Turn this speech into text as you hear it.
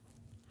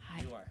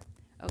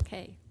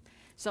Okay.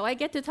 So I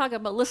get to talk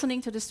about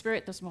listening to the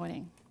Spirit this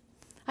morning.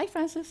 Hi,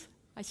 Francis.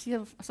 I see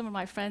some of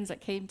my friends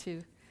that came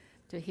to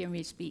hear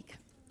me speak.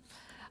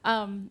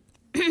 As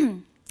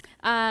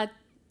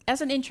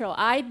an intro,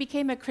 I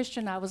became a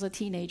Christian when I was a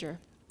teenager.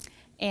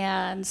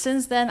 And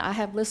since then, I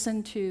have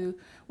listened to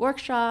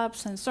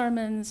workshops and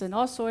sermons and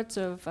all sorts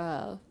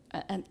of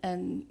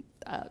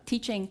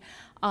teaching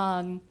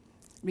on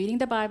reading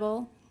the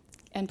Bible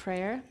and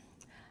prayer,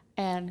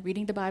 and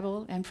reading the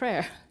Bible and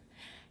prayer.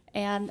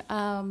 And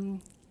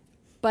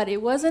but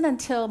it wasn't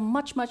until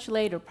much, much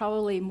later,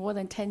 probably more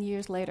than 10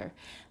 years later,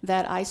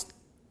 that I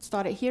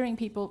started hearing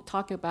people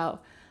talk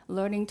about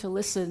learning to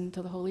listen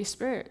to the Holy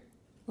Spirit,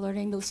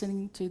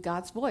 listening to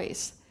God's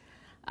voice.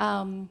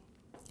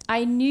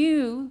 I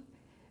knew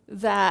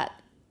that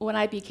when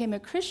I became a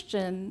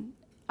Christian,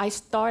 I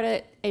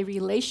started a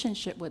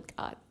relationship with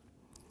God.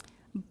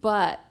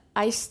 But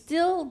I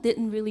still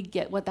didn't really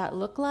get what that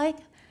looked like.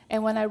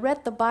 And when I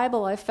read the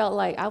Bible, I felt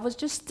like I was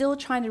just still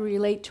trying to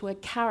relate to a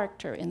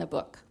character in the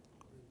book.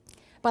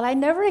 But I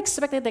never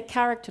expected the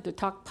character to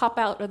pop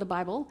out of the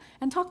Bible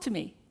and talk to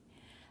me.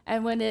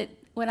 And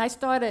when I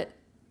started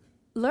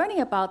learning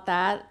about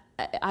that,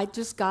 I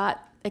just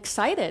got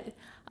excited.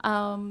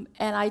 And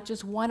I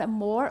just wanted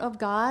more of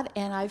God,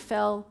 and I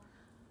fell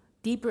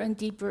deeper and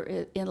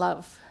deeper in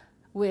love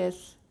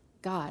with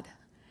God.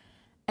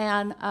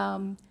 And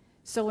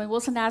so when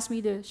Wilson asked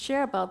me to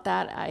share about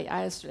that,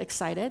 I was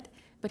excited.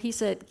 But he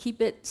said,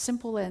 keep it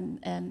simple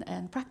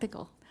and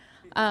practical.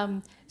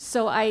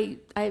 So I've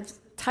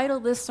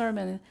titled this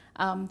sermon,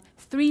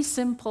 3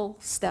 Simple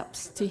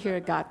Steps to Hear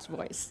God's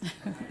Voice.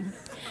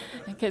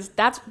 Because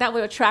that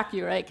will attract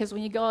you, right? Because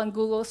when you go on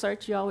Google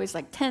search, you're always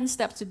like 10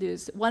 steps to do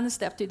this, 1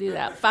 step to do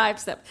that, 5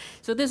 steps.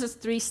 So this is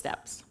 3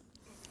 steps.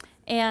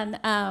 And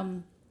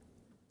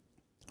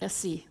let's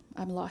see,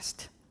 I'm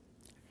lost.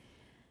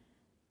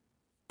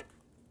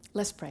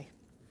 Let's pray.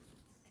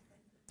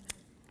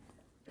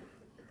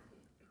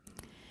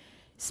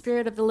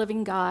 Spirit of the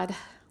living God,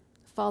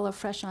 fall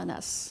afresh on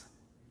us.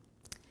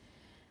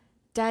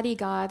 Daddy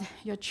God,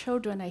 your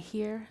children are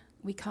here.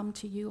 We come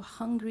to you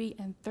hungry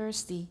and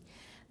thirsty,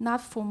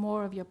 not for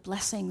more of your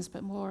blessings,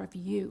 but more of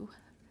you.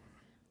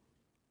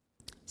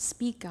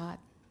 Speak, God.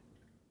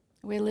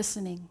 We're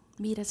listening.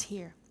 Meet us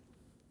here.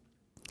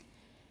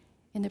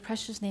 In the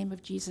precious name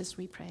of Jesus,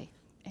 we pray.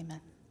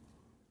 Amen.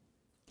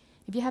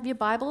 If you have your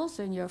Bibles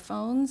and your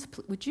phones,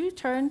 would you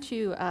turn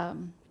to a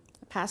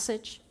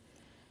passage,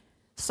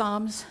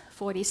 Psalms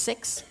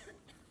 46.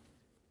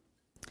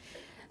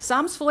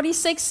 Psalms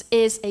 46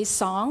 is a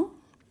song,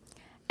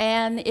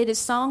 and it is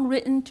a song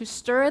written to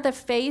stir the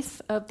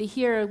faith of the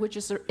hearer, which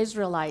is the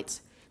Israelites,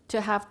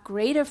 to have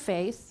greater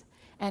faith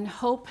and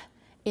hope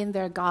in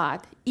their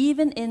God,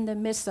 even in the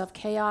midst of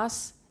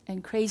chaos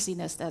and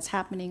craziness that's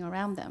happening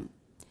around them.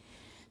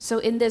 So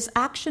in this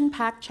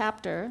action-packed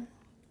chapter,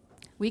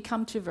 we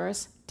come to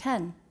verse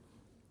 10.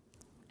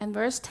 And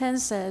verse 10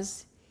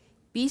 says,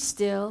 "Be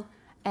still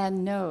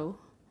and know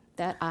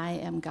that I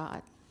am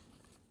God."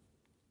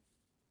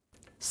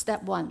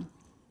 Step 1,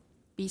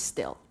 be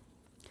still.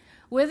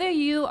 Whether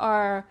you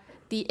are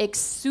the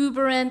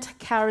exuberant,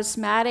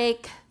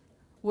 charismatic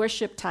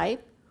worship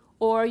type,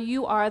 or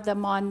you are the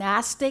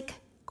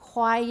monastic,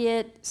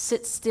 quiet,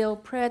 sit-still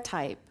prayer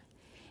type,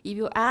 if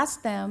you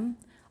ask them,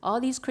 all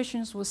these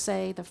Christians will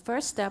say the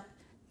first step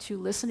to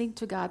listening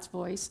to God's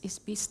voice is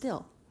be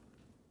still.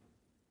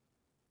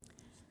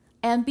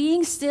 And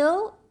being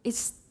still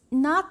is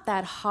not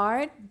that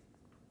hard,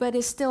 but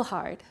it's still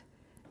hard.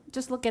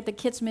 Just look at the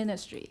kids'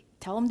 ministry.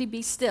 Tell them to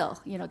be still.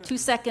 2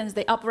 seconds,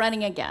 they up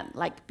running again.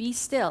 Like, be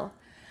still.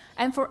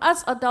 And for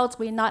us adults,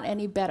 we're not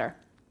any better.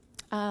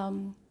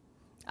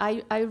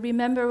 I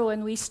remember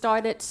when we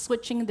started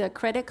switching the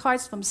credit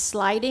cards from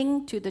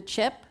sliding to the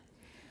chip,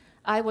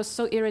 I was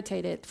so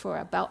irritated for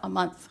about a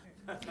month.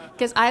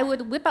 Because I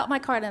would whip out my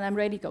card and I'm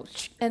ready to go.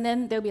 And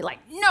then they'll be like,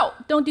 no,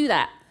 don't do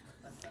that.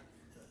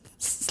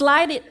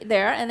 Slide it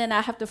there, and then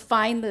I have to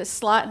find the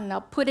slot and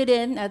I'll put it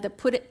in.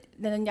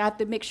 Then you have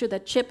to make sure the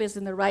chip is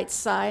in the right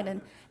side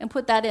and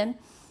put that in.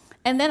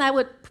 And then I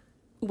would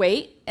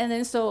wait, and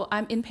then so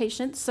I'm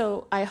impatient,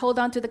 so I hold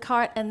on to the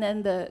card, and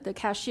then the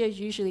cashier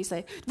usually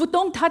say, well,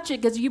 don't touch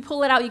it, because you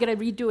pull it out, you got to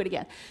redo it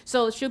again.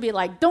 So she'll be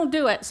like, don't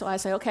do it. So I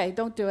say, okay,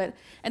 don't do it.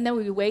 And then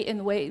we wait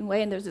and wait and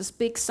wait, and there's this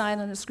big sign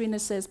on the screen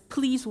that says,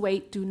 please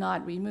wait, do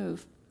not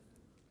remove.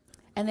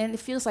 And then it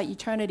feels like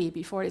eternity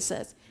before it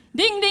says,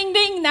 ding, ding,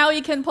 ding, now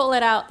you can pull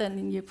it out.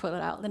 Then you pull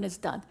it out, then it's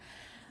done.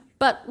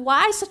 But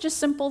why such a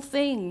simple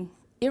thing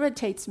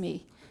irritates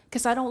me?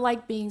 Because I don't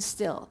like being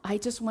still. I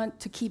just want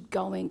to keep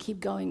going,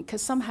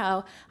 because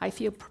somehow I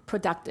feel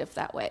productive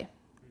that way.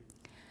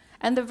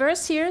 And the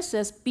verse here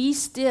says, be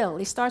still.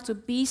 It starts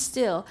with be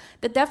still.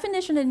 The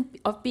definition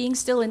of being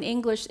still in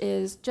English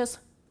is just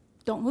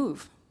don't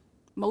move,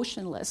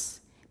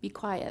 motionless, be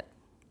quiet.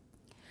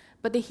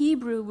 But the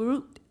Hebrew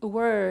root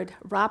word,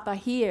 rapa,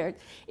 here,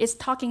 is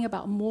talking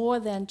about more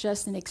than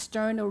just an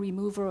external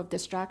removal of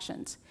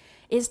distractions.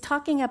 It's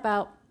talking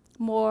about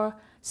more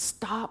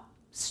stop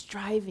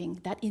striving,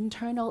 that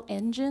internal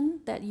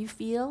engine that you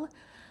feel.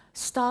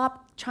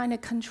 Stop trying to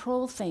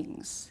control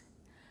things.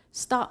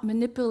 Stop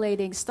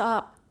manipulating.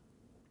 Stop.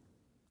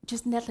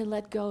 Just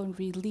let go and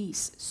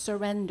release.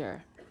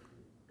 Surrender.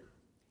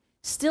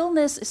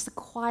 Stillness is the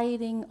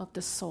quieting of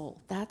the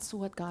soul. That's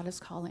what God is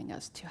calling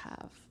us to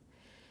have.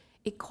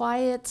 It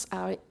quiets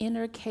our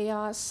inner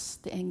chaos,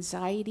 the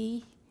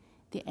anxiety,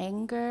 the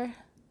anger,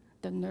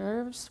 the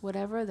nerves,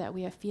 whatever that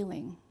we are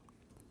feeling.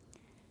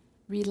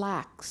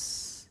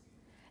 Relax.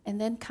 And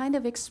then kind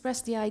of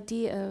express the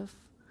idea of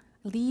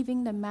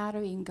leaving the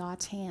matter in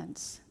God's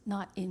hands,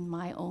 not in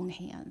my own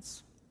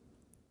hands.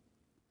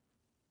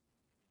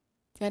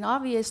 And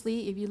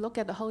obviously, if you look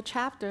at the whole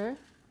chapter,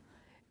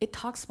 it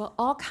talks about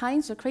all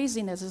kinds of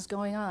craziness is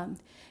going on.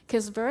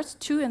 Because verse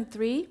 2 and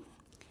 3,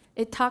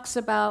 it talks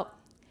about,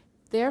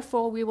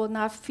 therefore we will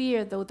not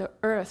fear though the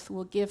earth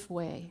will give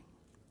way.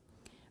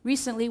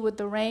 Recently with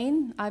the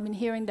rain, I've been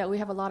hearing that we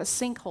have a lot of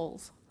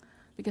sinkholes.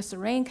 Because the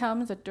rain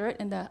comes, the dirt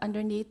and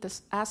underneath the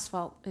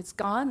asphalt is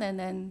gone, and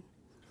then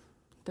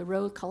the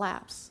road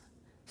collapses.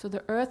 So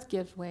the earth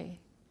gives way.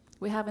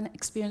 We haven't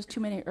experienced too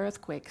many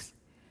earthquakes.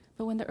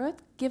 But when the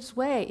earth gives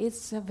way,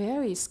 it's a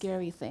very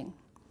scary thing.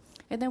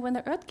 And then when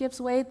the earth gives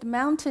way, the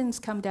mountains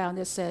come down,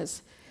 it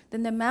says.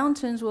 Then the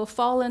mountains will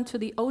fall into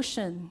the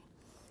ocean.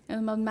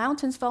 And when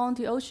mountains fall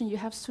into the ocean, you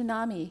have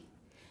tsunami.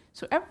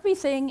 So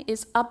everything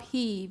is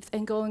upheaved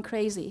and going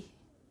crazy.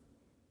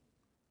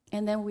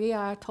 And then we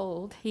are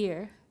told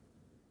here,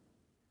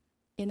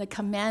 in a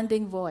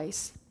commanding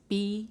voice,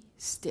 be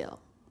still.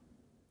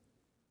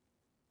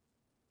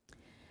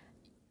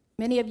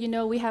 Many of you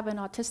know we have an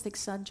autistic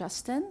son,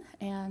 Justin,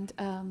 and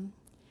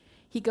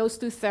he goes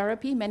through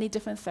therapy, many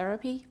different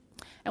therapy.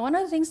 And one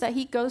of the things that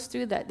he goes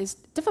through that is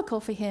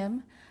difficult for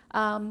him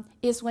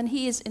is when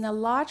he is in a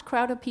large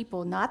crowd of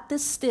people, not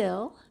this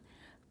still,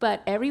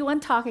 but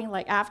everyone talking,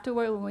 like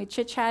afterward when we're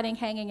chit-chatting,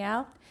 hanging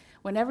out,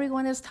 when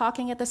everyone is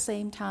talking at the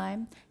same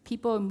time,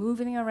 people are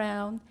moving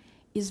around,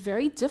 it's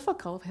very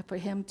difficult for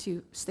him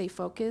to stay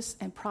focused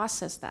and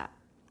process that.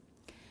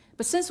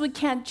 But since we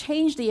can't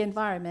change the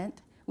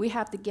environment, we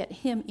have to get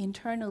him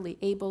internally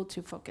able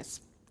to focus.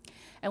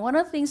 And one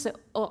of the things that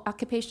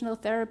occupational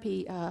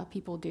therapy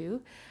people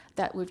do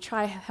that we've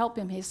tried to help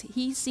him is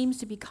he seems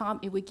to be calm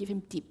if we give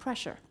him deep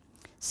pressure,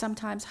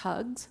 sometimes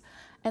hugs,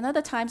 and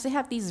other times they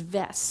have these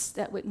vests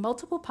that with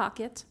multiple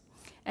pockets,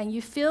 and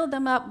you fill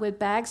them up with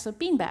bags of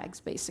bean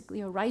bags,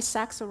 basically, or rice,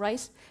 sacks of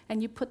rice,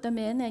 and you put them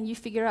in, and you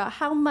figure out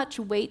how much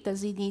weight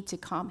does he need to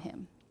calm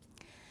him.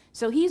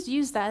 So he's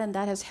used that, and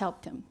that has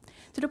helped him.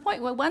 To the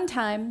point where one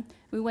time,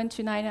 we went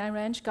to 99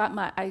 Ranch,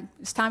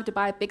 it's time to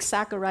buy a big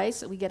sack of rice,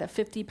 so we get a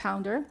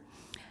 50-pounder,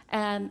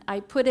 and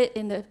I put it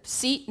in the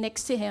seat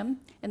next to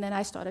him, and then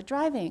I started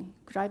driving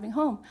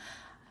home.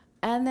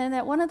 And then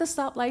at one of the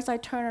stoplights, I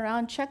turned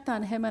around, checked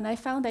on him, and I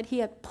found that he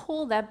had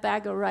pulled that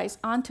bag of rice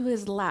onto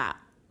his lap.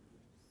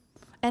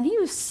 And he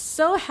was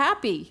so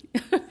happy.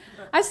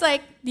 I was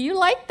like, do you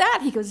like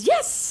that? He goes,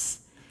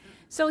 yes.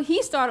 So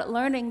he started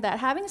learning that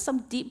having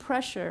some deep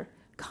pressure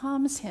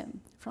calms him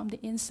from the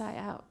inside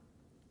out.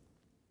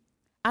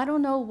 I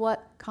don't know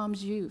what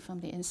calms you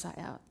from the inside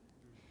out.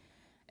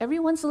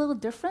 Everyone's a little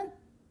different.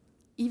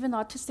 Even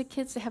autistic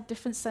kids, they have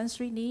different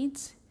sensory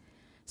needs.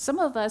 Some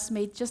of us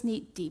may just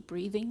need deep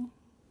breathing.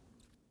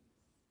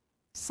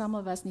 Some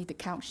of us need to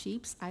count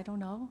sheep, I don't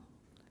know.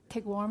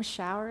 Take warm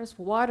showers.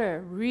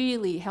 Water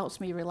really helps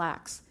me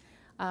relax.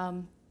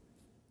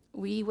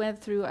 We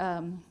went through,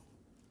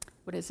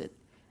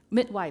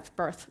 midwife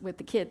birth with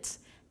the kids.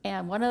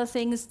 And one of the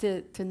things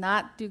to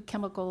not do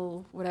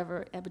chemical,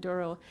 whatever,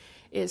 epidural,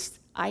 is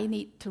I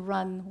need to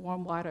run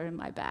warm water in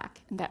my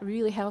back. And that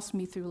really helps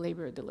me through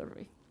labor and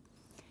delivery.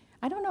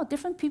 I don't know,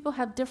 different people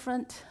have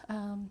different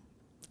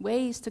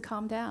ways to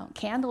calm down.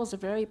 Candles are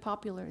very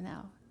popular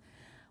now.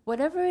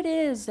 Whatever it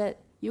is that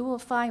you will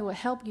find will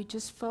help you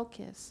just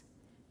focus,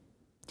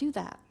 do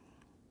that.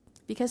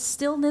 Because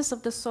stillness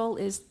of the soul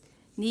is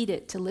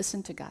needed to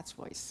listen to God's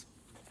voice.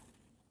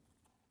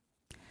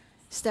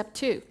 Step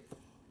 2.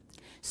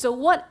 So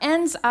what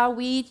ends are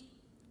we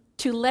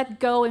to let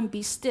go and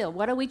be still?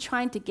 What are we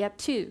trying to get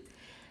to?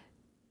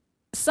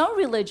 Some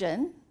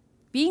religion,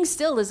 being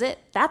still is it.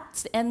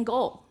 That's the end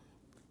goal.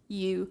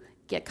 You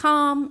get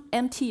calm,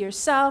 empty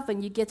yourself,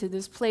 and you get to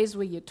this place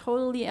where you're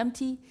totally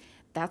empty.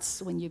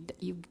 That's when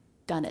you've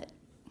done it.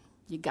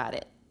 You got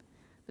it.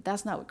 But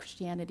that's not what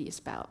Christianity is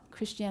about.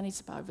 Christianity is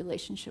about a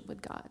relationship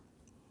with God.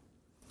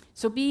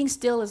 So being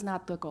still is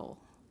not the goal.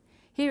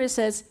 Here it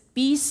says,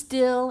 be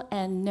still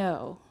and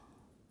know.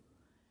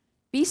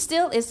 Be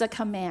still is a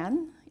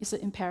command. It's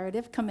an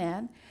imperative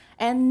command.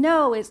 And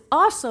know is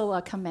also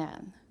a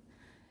command.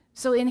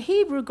 So in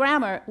Hebrew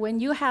grammar,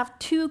 when you have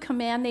two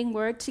commanding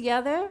words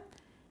together,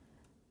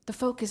 the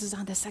focus is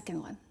on the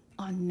second one,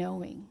 on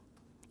knowing.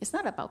 It's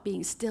not about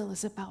being still,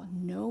 it's about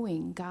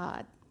knowing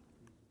God.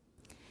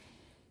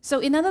 So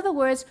in other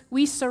words,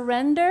 we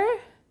surrender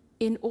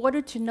in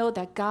order to know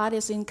that God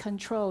is in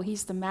control.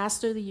 He's the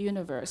master of the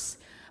universe.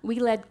 We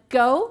let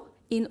go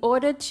in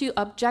order to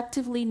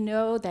objectively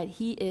know that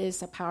He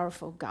is a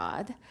powerful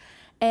God.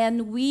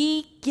 And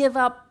we give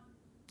up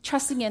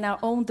trusting in our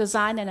own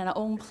design and our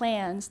own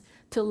plans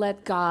to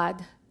let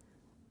God.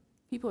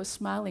 People are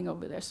smiling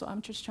over there, so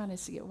I'm just trying to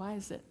see it. Why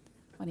is it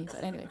funny?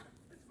 But anyway.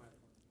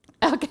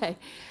 Okay.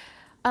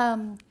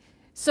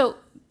 So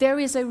there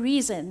is a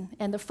reason,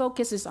 and the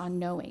focus is on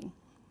knowing.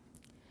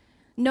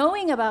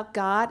 Knowing about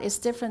God is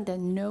different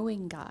than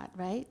knowing God,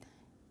 right?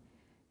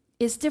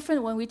 It's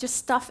different when we just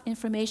stuff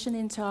information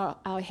into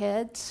our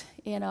heads.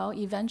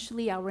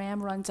 Eventually our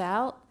RAM runs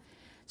out,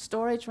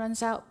 storage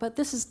runs out. But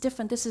this is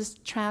different. This is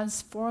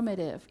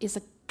transformative. It's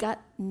a gut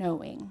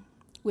knowing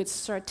with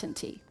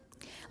certainty.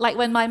 Like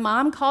when my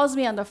mom calls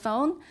me on the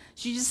phone,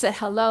 she just said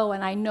hello,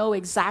 and I know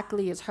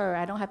exactly it's her.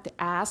 I don't have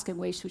to ask and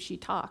wait till she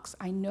talks.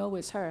 I know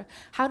it's her.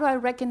 How do I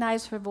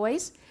recognize her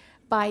voice?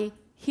 By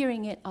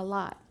hearing it a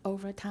lot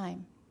over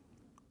time.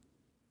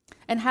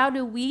 And how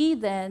do we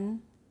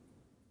then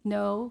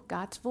know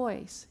God's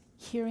voice?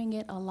 Hearing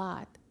it a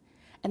lot.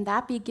 And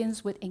that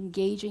begins with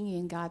engaging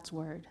in God's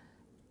word.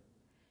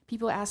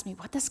 People ask me,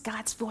 what does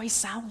God's voice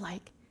sound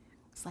like?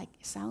 It's like,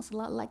 it sounds a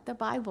lot like the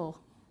Bible.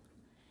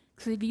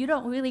 Because if you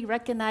don't really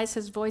recognize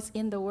His voice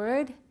in the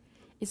word,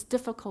 it's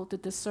difficult to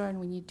discern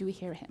when you do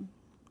hear Him.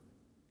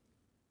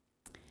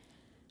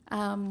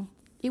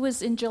 It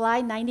was in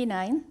July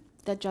 1999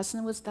 that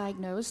Justin was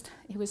diagnosed.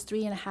 He was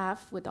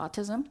 3.5 with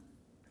autism.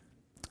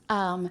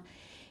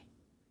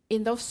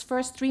 In those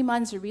first 3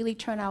 months, it really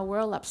turned our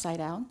world upside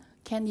down.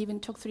 Ken even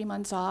took 3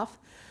 months off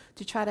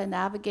to try to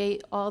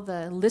navigate all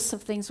the lists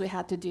of things we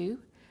had to do.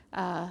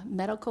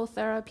 Medical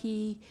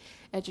therapy,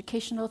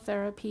 educational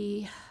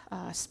therapy,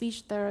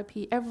 speech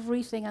therapy,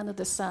 everything under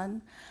the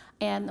sun.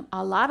 And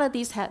a lot of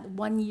these had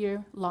 1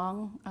 year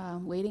long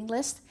waiting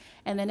list.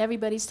 And then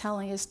everybody's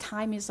telling us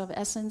time is of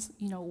essence.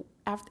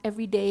 After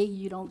every day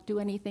you don't do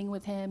anything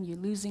with him, you're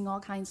losing all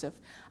kinds of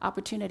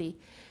opportunity.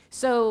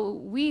 So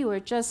we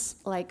were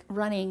just like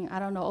running,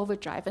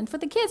 overdrive. And for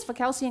the kids, for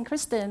Kelsey and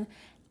Kristen,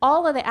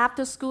 all of the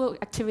after school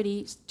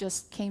activities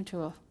just came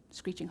to a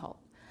screeching halt.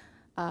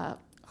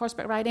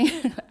 Horseback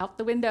riding out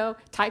the window,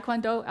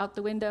 taekwondo out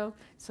the window.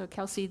 So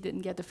Kelsey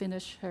didn't get to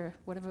finish her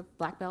whatever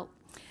black belt.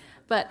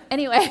 But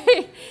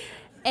anyway,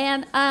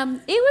 and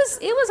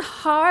it was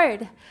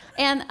hard.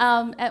 And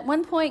at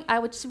one point, I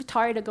was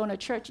tired of going to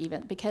church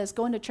even, because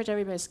going to church,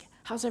 everybody's,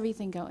 how's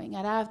everything going?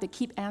 And I have to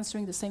keep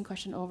answering the same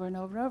question over and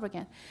over and over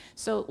again.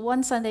 So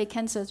one Sunday,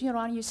 Ken says, why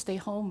don't you stay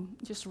home,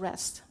 just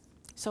rest.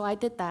 So I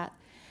did that.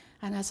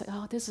 And I was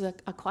like, this is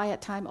a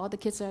quiet time. All the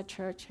kids are at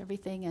church,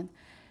 everything. And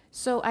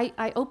so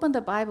I opened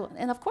the Bible.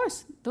 And of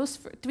course, those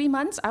 3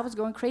 months, I was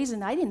going crazy,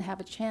 and I didn't have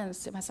a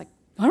chance. I was like,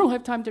 I don't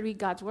have time to read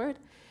God's word.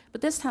 But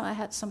this time I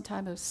had some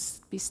time to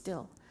be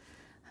still.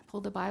 I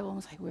pulled the Bible and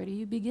was like, where do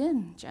you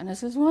begin?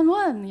 Genesis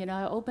 1:1.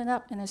 I opened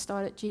up and I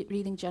started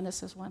reading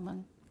Genesis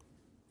 1:1.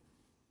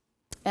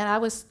 And I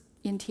was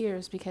in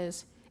tears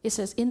because it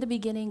says, in the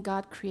beginning,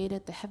 God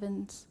created the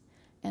heavens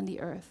and the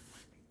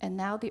earth. And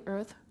now the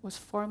earth was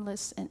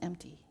formless and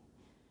empty.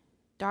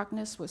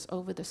 Darkness was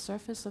over the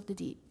surface of the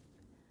deep.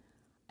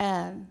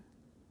 And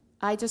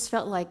I just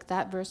felt like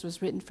that verse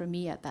was written for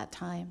me at that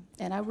time.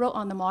 And I wrote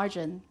on the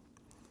margin,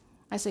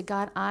 I said,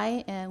 God,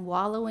 I am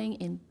wallowing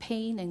in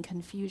pain and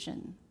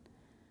confusion.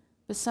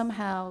 But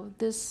somehow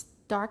this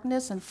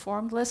darkness and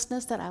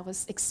formlessness that I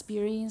was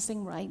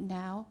experiencing right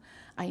now,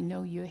 I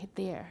know you're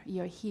there,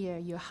 you're here,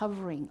 you're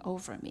hovering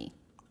over me.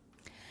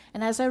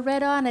 And as I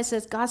read on, it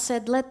says, God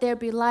said, let there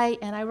be light.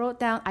 And I wrote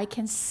down, I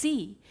can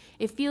see.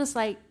 It feels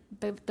like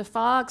the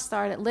fog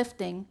started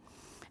lifting.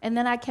 And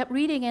then I kept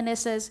reading, and it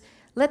says,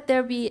 let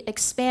there be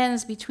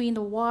expanse between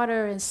the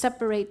water and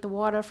separate the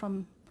water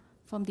from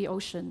the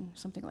ocean,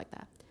 something like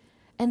that.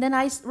 And then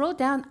I wrote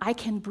down, I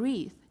can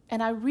breathe.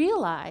 And I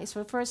realized for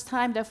the first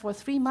time that for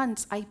 3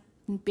 months, I'm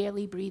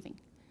barely breathing.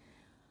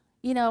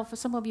 For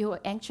some of you who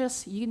are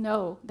anxious, you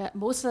know that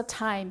most of the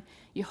time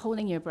you're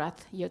holding your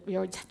breath.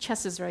 Your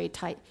chest is very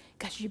tight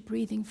because you're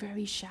breathing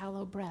very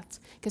shallow breaths.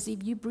 Because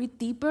if you breathe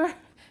deeper,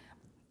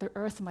 the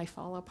earth might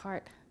fall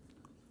apart.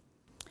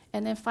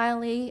 And then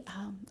finally,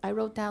 I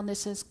wrote down,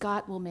 this says,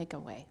 God will make a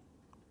way.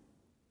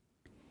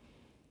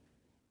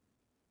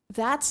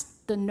 That's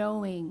the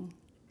knowing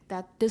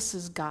that this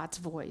is God's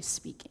voice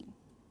speaking.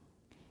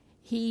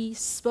 He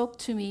spoke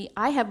to me.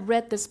 I have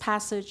read this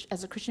passage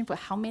as a Christian for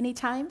how many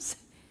times?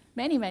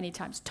 Many, many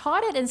times.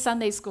 Taught it in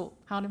Sunday school,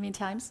 how many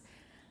times?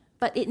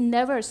 But it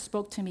never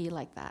spoke to me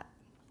like that.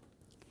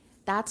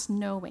 That's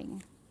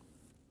knowing.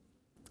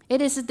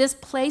 It is this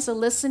place of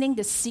listening,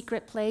 this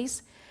secret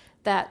place,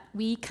 that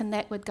we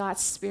connect with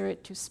God's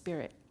spirit to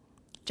spirit.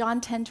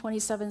 John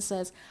 10:27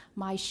 says,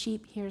 my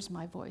sheep hears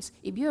my voice.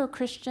 If you're a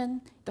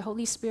Christian, the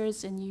Holy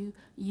Spirit's in you,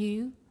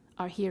 you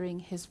are hearing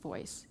his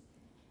voice.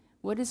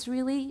 What is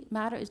really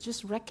matter is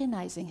just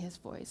recognizing his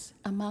voice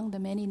among the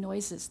many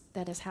noises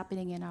that is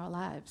happening in our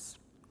lives.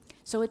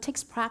 So it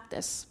takes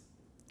practice.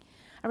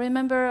 I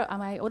remember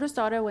my oldest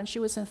daughter, when she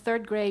was in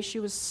 3rd grade,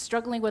 she was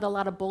struggling with a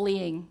lot of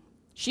bullying.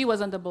 She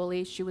wasn't the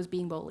bully, she was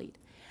being bullied.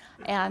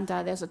 And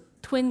there's a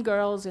twin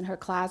girls in her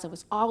class. It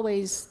was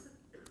always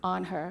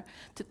on her.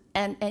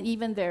 And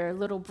even their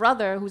little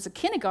brother, who's a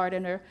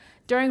kindergartner,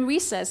 during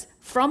recess,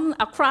 from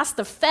across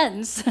the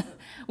fence,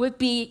 would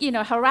be,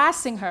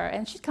 harassing her.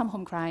 And she'd come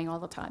home crying all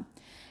the time.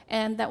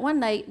 And that one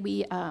night,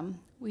 we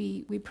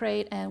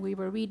prayed, and we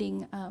were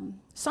reading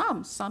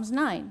Psalms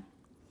 9.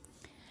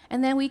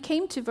 And then we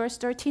came to verse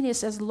 13. It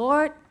says,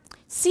 Lord,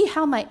 see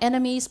how my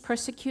enemies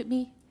persecute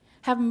me.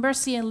 Have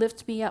mercy and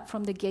lift me up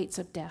from the gates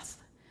of death,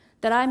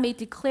 that I may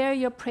declare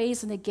your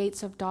praise in the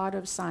gates of daughter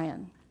of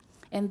Zion,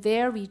 and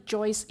there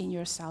rejoice in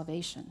your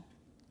salvation.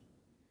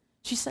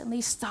 She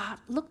suddenly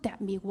stopped, looked at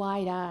me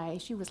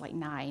wide-eyed. She was like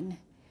 9.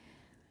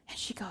 And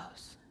she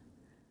goes,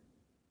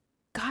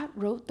 God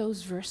wrote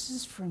those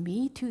verses for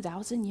me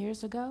 2,000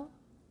 years ago?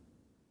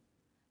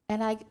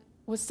 And I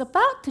was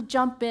about to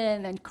jump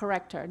in and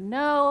correct her.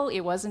 No,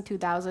 it wasn't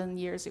 2,000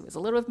 years. It was a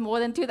little bit more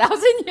than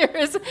 2,000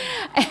 years.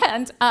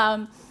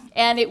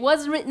 And it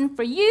was written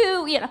for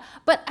you,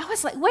 But I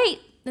was like,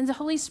 wait. And the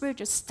Holy Spirit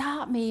just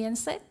stopped me and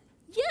said,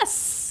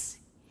 yes,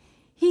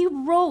 he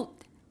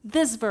wrote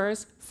this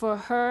verse for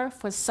her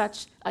for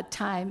such a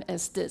time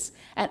as this.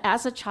 And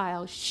as a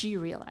child, she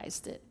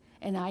realized it.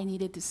 And I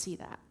needed to see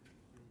that.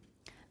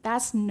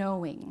 That's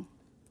knowing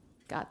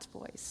God's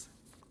voice.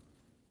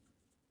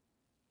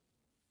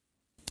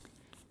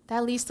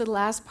 That leads to the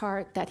last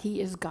part, that he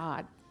is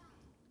God.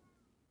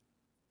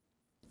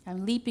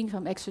 I'm leaping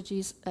from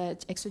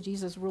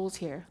exegesis rules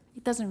here.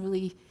 It doesn't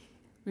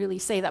really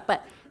say that.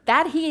 But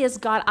that he is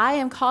God, I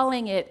am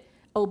calling it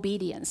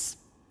obedience.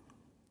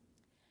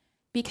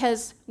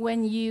 Because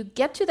when you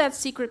get to that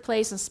secret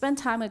place and spend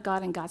time with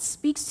God, and God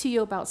speaks to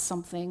you about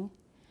something,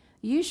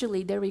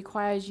 usually that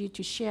requires you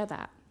to share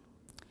that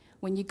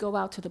when you go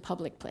out to the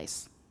public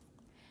place.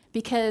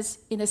 Because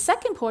in the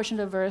second portion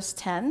of verse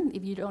 10,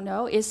 if you don't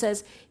know, it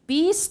says,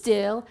 be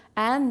still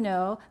and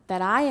know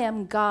that I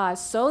am God,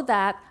 so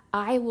that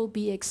I will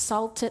be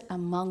exalted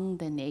among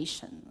the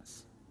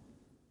nations.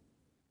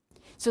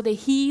 So that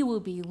he will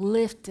be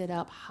lifted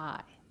up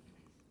high.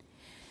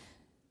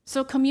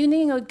 So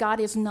communing with God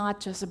is not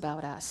just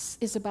about us.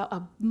 It's about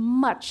a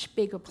much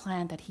bigger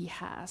plan that he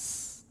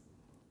has.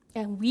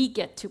 And we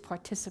get to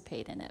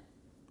participate in it.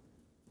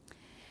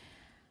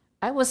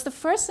 I was the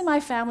first in my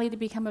family to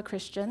become a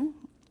Christian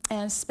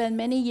and spent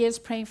many years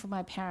praying for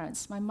my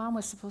parents. My mom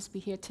was supposed to be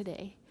here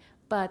today,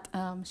 but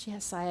she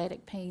had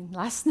sciatic pain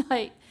last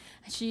night.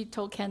 And she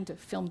told Ken to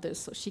film this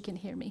so she can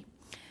hear me.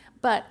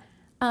 But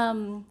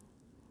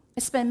I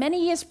spent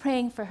many years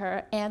praying for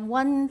her, and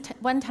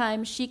one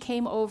time she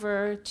came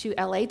over to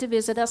LA to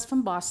visit us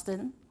from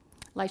Boston,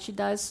 like she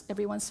does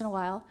every once in a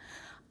while.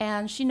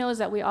 And she knows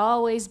that we're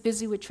always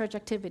busy with church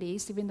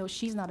activities, even though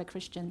she's not a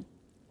Christian.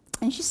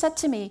 And she said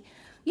to me,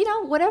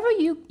 whatever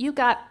you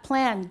got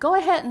planned, go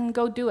ahead and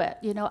go do it.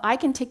 I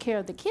can take care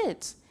of the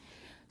kids.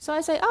 So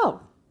I say,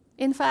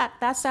 in fact,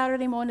 that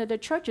Saturday morning, the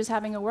church is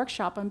having a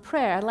workshop on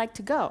prayer. I'd like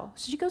to go.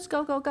 So she goes,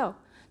 go, go, go.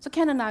 So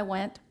Ken and I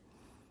went.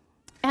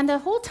 And the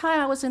whole time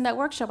I was in that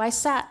workshop,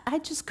 I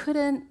just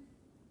couldn't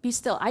be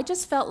still. I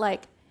just felt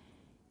like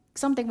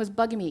something was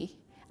bugging me.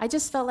 I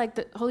just felt like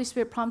the Holy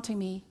Spirit prompting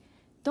me,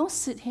 don't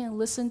sit here and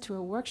listen to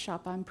a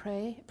workshop on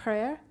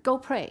prayer. Go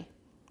pray.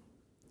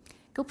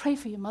 Go pray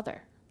for your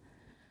mother.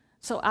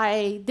 So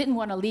I didn't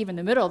want to leave in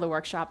the middle of the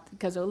workshop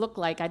because it looked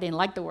like I didn't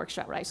like the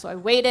workshop, right? So I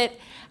waited,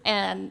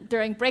 and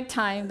during break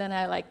time, then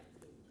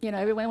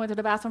everyone went to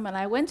the bathroom, and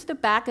I went to the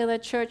back of the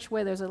church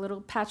where there's a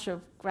little patch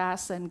of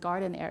grass and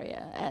garden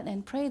area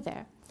and prayed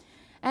there.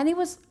 And it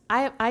was,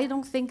 I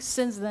don't think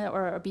since then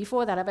or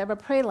before that I've ever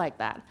prayed like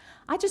that.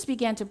 I just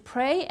began to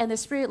pray, and the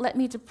Spirit led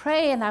me to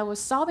pray, and I was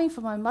sobbing for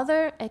my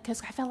mother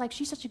because I felt like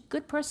she's such a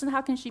good person.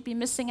 How can she be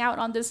missing out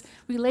on this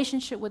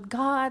relationship with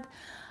God?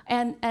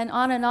 And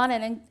on,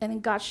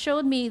 and God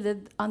showed me that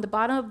on the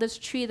bottom of this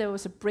tree there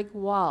was a brick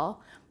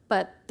wall,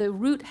 but the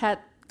root had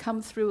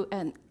come through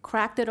and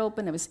cracked it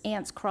open. There was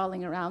ants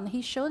crawling around.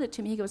 He showed it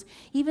to me. He goes,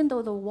 even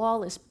though the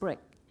wall is brick,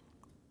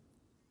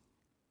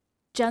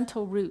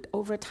 gentle root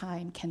over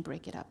time can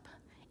break it up,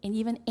 and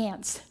even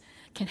ants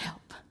can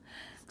help.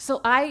 So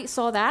I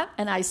saw that,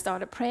 and I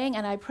started praying,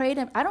 and I prayed,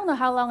 and I don't know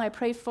how long I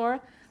prayed for,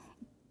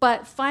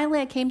 but finally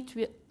I came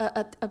to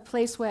a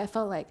place where I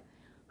felt like,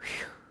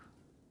 whew,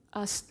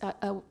 a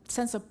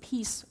sense of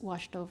peace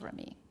washed over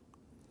me.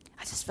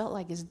 I just felt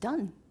like it's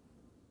done.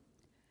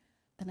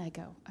 Then I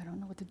go, I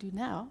don't know what to do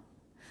now.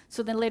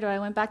 So then later I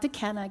went back to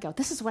Ken, and I go,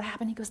 this is what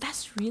happened. He goes,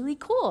 that's really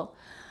cool.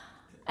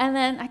 And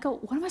then I go,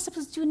 what am I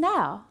supposed to do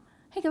now?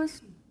 He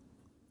goes,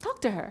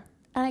 talk to her.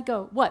 And I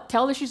go, what,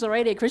 tell her she's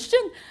already a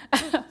Christian?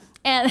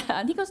 and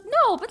he goes,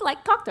 no, but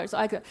talk to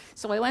her.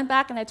 So I went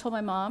back and I told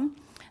my mom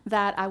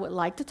that I would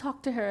like to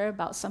talk to her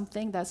about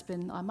something that's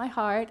been on my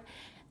heart.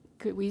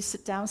 Could we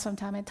sit down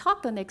sometime and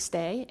talk the next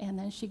day? And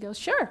then she goes,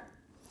 sure.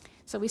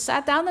 So we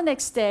sat down the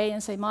next day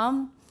and say,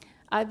 Mom,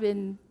 I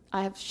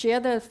have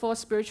shared the 4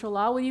 spiritual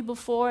law with you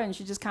before, and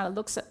she just kind of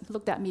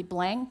looked at me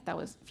blank. That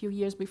was a few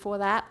years before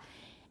that.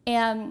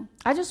 And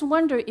I just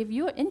wonder if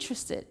you're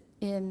interested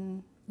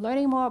in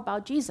learning more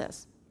about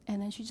Jesus.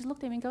 And then she just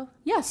looked at me and go,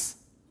 yes.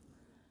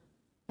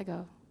 I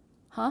go,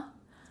 huh?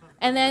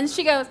 And then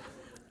she goes,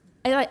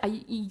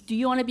 do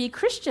you want to be a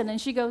Christian?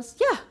 And she goes,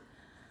 yeah.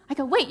 I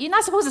go, wait, you're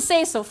not supposed to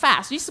say it so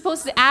fast. You're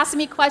supposed to ask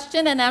me a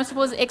question, and I'm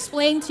supposed to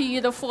explain to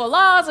you the 4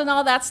 laws and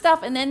all that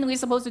stuff, and then we're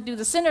supposed to do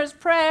the sinner's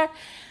prayer.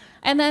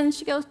 And then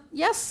she goes,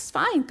 yes,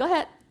 fine, go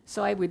ahead.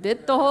 So we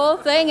did the whole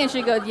thing, and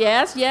she goes,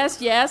 yes, yes,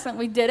 yes, and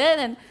we did it.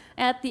 And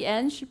at the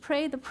end, she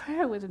prayed the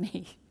prayer with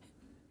me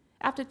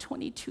after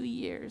 22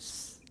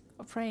 years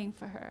of praying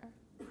for her.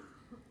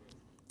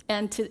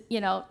 And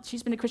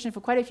she's been a Christian for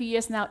quite a few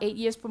years now, 8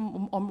 years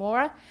or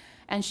more.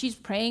 And she's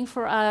praying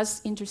for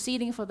us,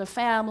 interceding for the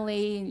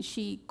family, and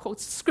she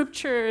quotes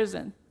scriptures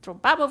and throws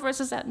Bible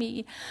verses at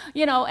me,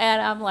 and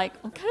I'm like,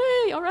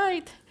 okay, all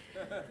right.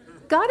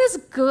 God is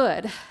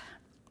good.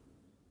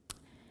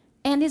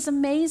 And it's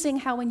amazing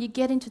how when you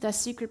get into that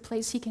secret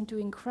place, he can do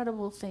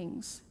incredible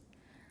things.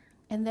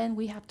 And then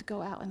we have to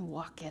go out and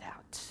walk it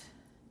out.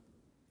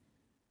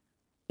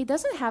 It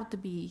doesn't have to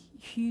be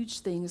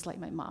huge things like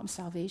my mom's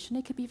salvation.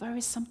 It could be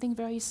something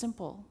very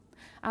simple.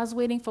 I was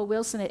waiting for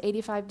Wilson at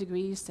 85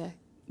 degrees to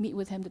meet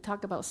with him to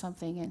talk about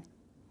something, and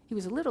he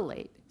was a little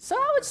late. So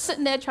I was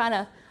sitting there trying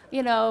to,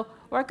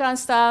 work on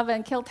stuff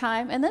and kill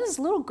time. And then this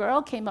little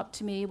girl came up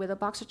to me with a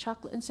box of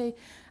chocolate and say,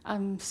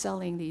 I'm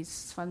selling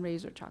these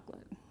fundraiser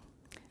chocolate.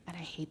 And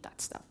I hate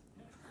that stuff.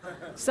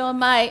 So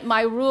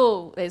my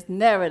rule is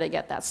never to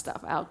get that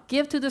stuff. I'll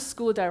give to the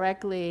school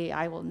directly.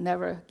 I will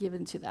never give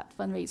into that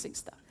fundraising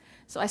stuff.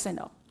 So I said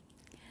no.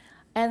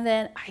 And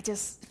then I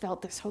just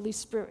felt this Holy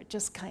Spirit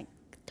just kind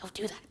of, don't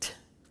do that.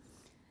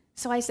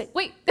 So I said,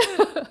 wait.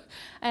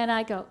 And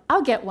I go,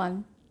 I'll get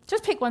one.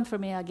 Just pick one for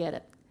me, I'll get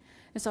it.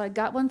 And so I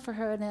got one for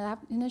her, and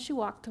then she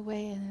walked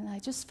away, and I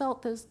just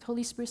felt this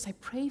Holy Spirit say,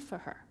 pray for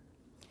her.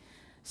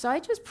 So I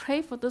just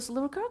prayed for this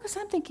little girl, because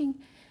I'm thinking,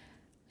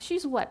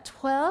 she's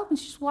 12? And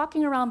she's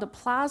walking around the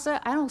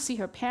plaza. I don't see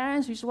her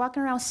parents. She's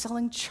walking around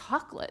selling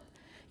chocolate.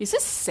 Is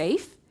this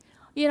safe?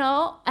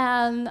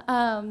 And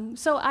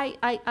so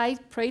I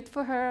prayed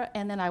for her,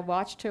 and then I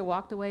watched her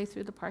walk away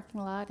through the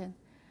parking lot, and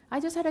I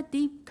just had a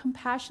deep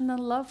compassion and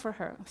love for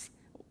her.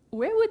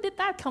 Where did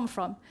that come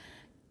from?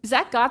 Is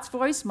that God's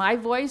voice, my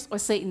voice, or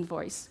Satan's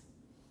voice?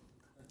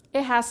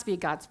 It has to be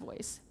God's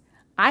voice.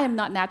 I am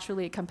not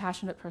naturally a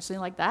compassionate person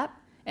like that,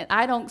 and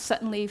I don't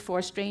suddenly, for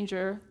a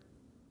stranger,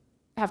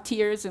 have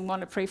tears and want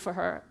to pray for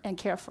her and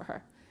care for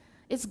her.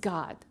 It's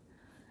God.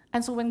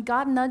 And so when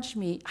God nudged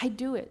me, I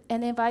do it.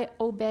 And if I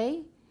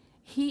obey,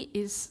 he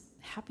is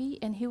happy,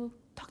 and he'll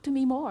talk to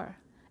me more,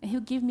 and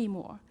he'll give me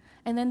more.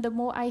 And then the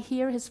more I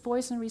hear his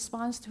voice and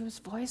response to his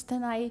voice,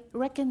 then I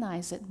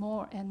recognize it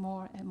more and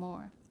more and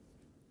more.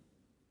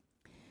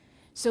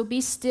 So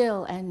be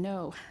still and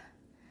know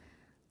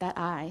that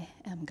I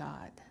am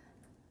God.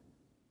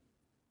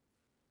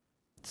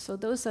 So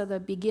those are the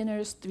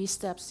beginner's 3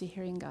 steps to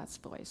hearing God's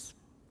voice.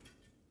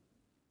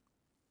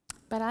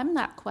 But I'm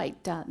not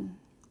quite done.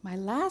 My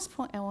last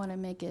point I want to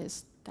make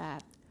is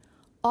that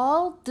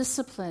all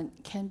discipline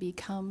can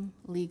become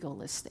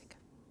legalistic.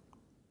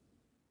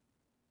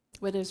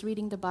 Whether it's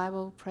reading the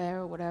Bible, prayer,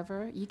 or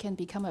whatever, you can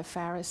become a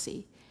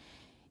Pharisee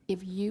if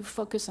you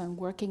focus on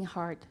working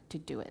hard to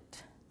do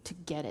it, to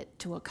get it,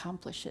 to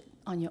accomplish it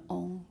on your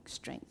own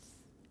strength.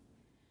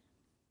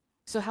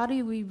 So how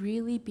do we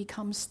really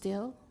become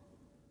still?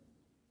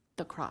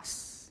 The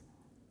cross.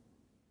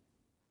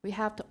 We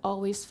have to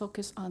always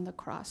focus on the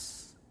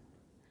cross.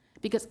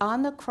 Because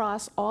on the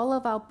cross, all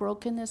of our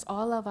brokenness,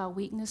 all of our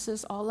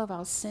weaknesses, all of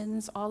our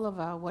sins, all of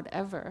our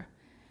whatever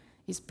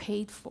is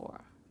paid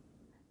for.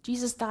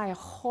 Jesus died a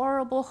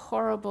horrible,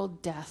 horrible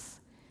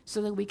death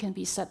so that we can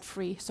be set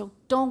free. So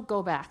don't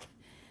go back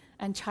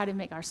and try to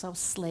make ourselves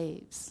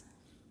slaves.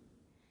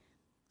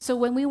 So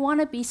when we want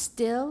to be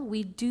still,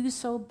 we do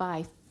so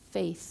by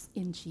faith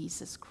in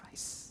Jesus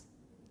Christ.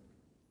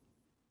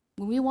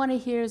 When we want to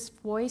hear his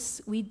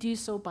voice, we do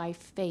so by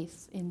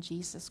faith in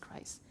Jesus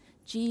Christ.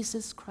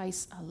 Jesus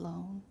Christ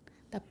alone,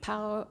 the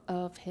power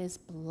of his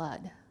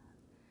blood,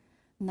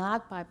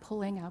 not by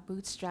pulling our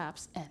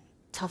bootstraps and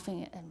toughing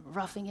it and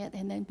roughing it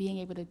and then being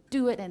able to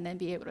do it and then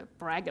be able to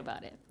brag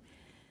about it.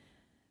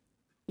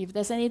 If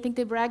there's anything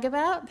to brag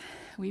about,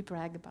 we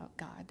brag about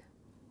God.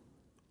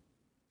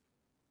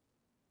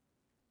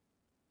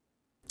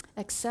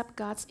 Accept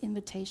God's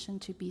invitation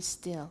to be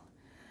still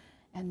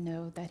and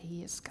know that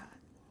he is God.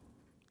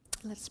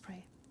 Let's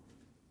pray.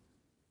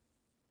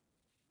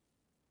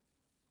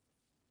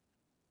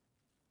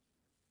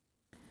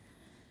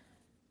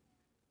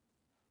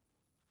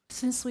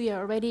 Since we are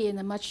already in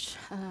a much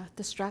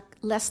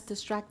less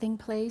distracting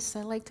place,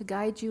 I'd like to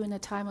guide you in a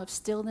time of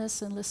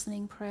stillness and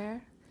listening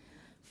prayer.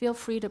 Feel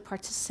free to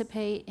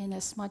participate in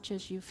as much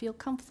as you feel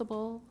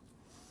comfortable.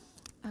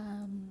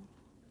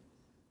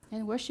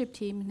 And worship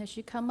team, as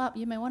you come up,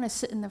 you may want to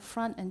sit in the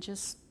front and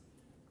just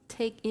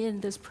take in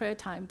this prayer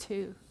time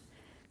too,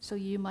 so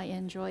you might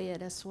enjoy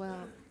it as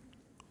well.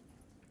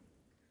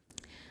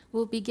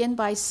 We'll begin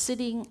by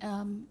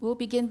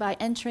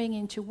entering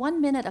into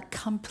 1 minute of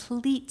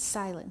complete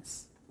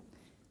silence.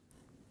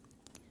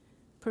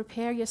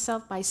 Prepare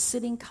yourself by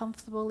sitting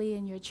comfortably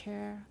in your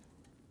chair.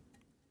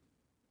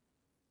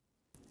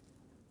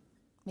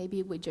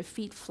 maybe with your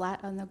feet flat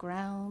on the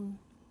ground.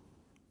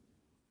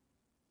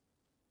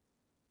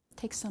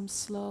 Take some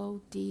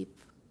slow,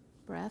 deep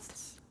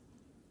breaths.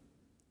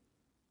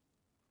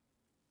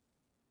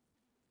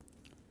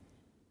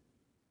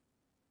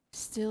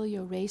 Still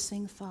your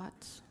racing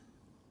thoughts.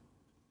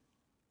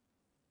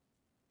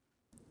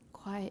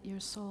 Quiet your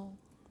soul.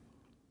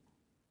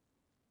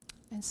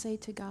 And say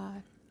to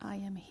God, I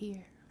am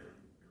here.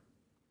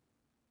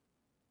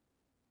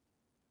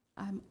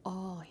 I'm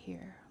all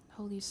here.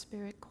 Holy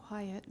Spirit,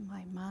 quiet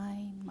my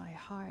mind, my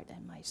heart,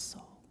 and my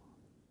soul.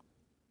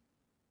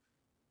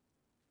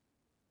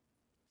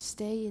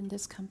 Stay in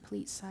this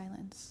complete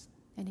silence.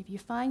 And if you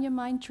find your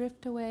mind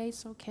drift away,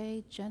 it's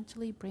okay.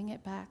 Gently bring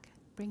it back.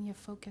 Bring your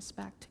focus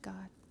back to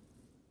God.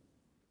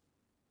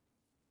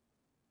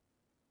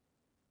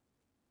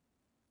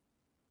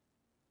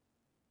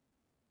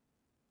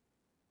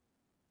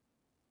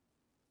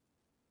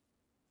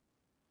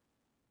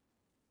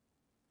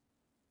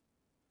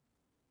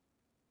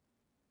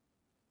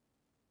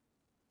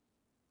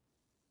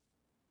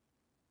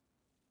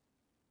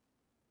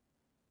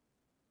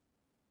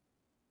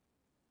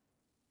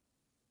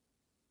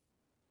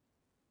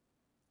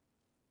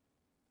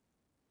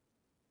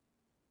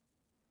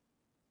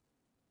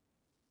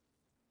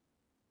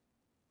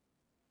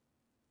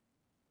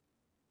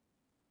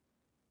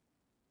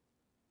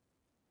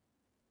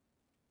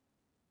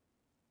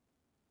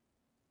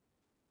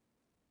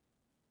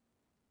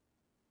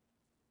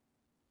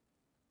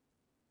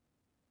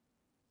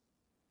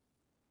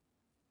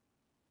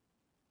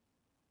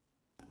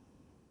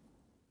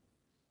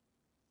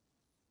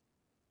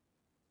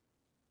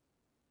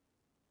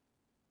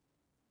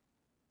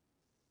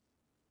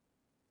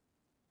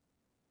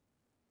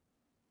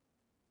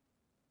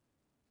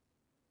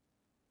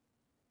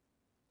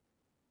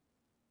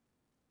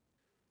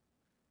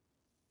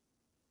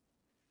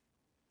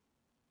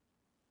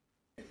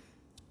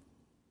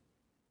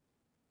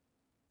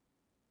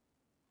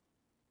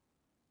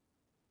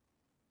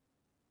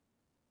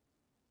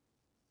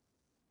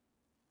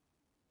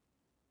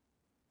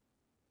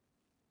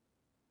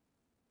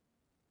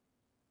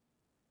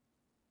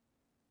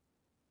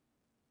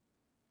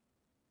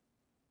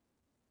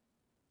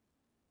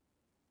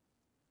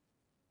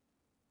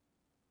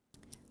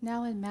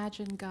 Now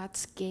imagine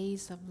God's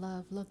gaze of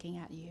love looking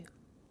at you.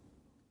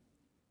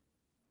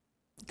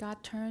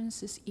 God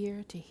turns his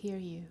ear to hear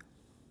you.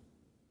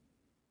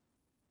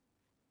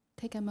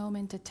 Take a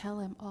moment to tell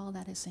him all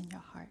that is in your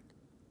heart.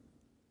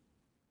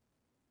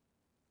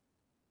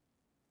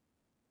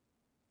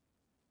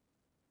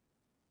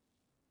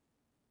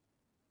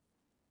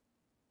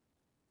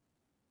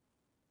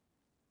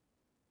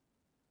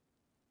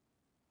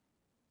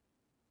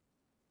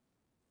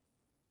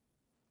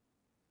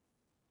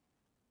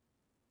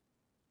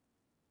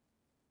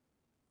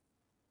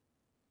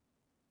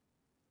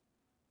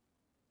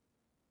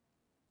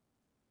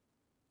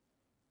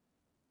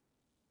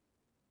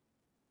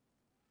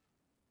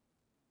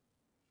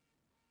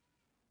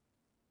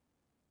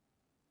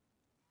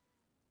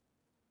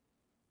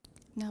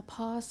 Now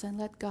pause and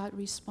let God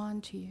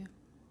respond to you.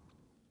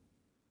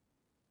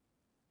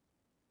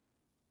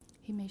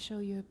 He may show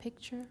you a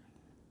picture,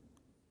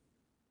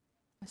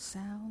 a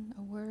sound,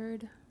 a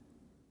word.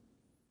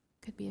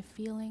 Could be a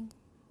feeling,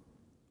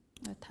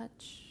 a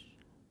touch.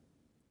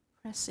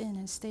 Press in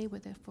and stay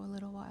with it for a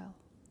little while.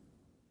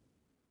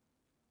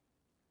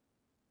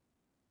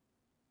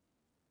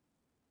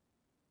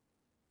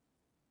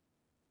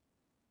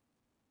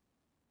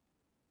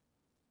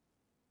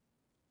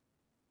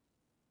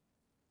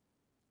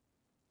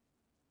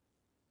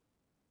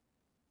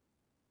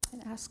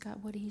 And ask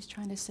God what he's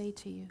trying to say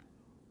to you.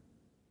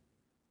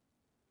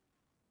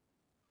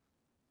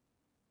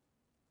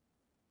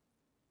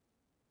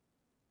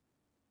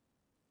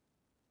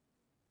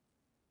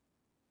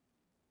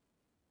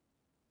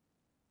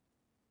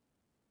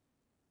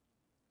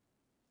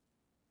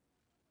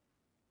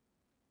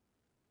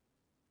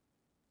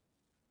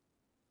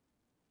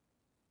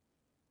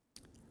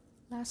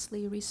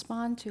 Lastly,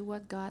 respond to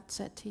what God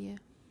said to you.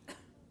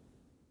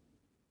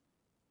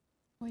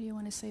 What do you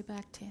want to say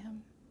back to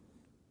him?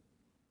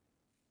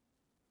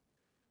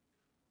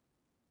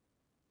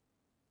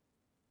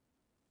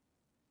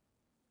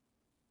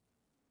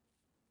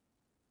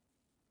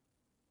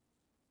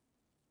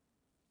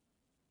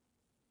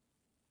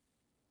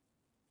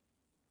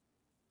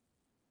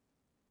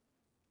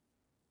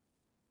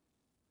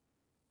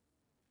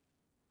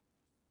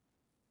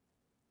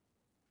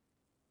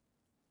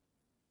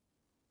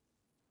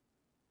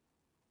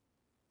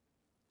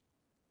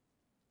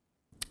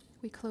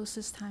 We close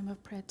this time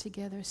of prayer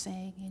together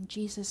saying, in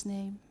Jesus'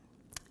 name,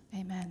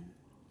 amen.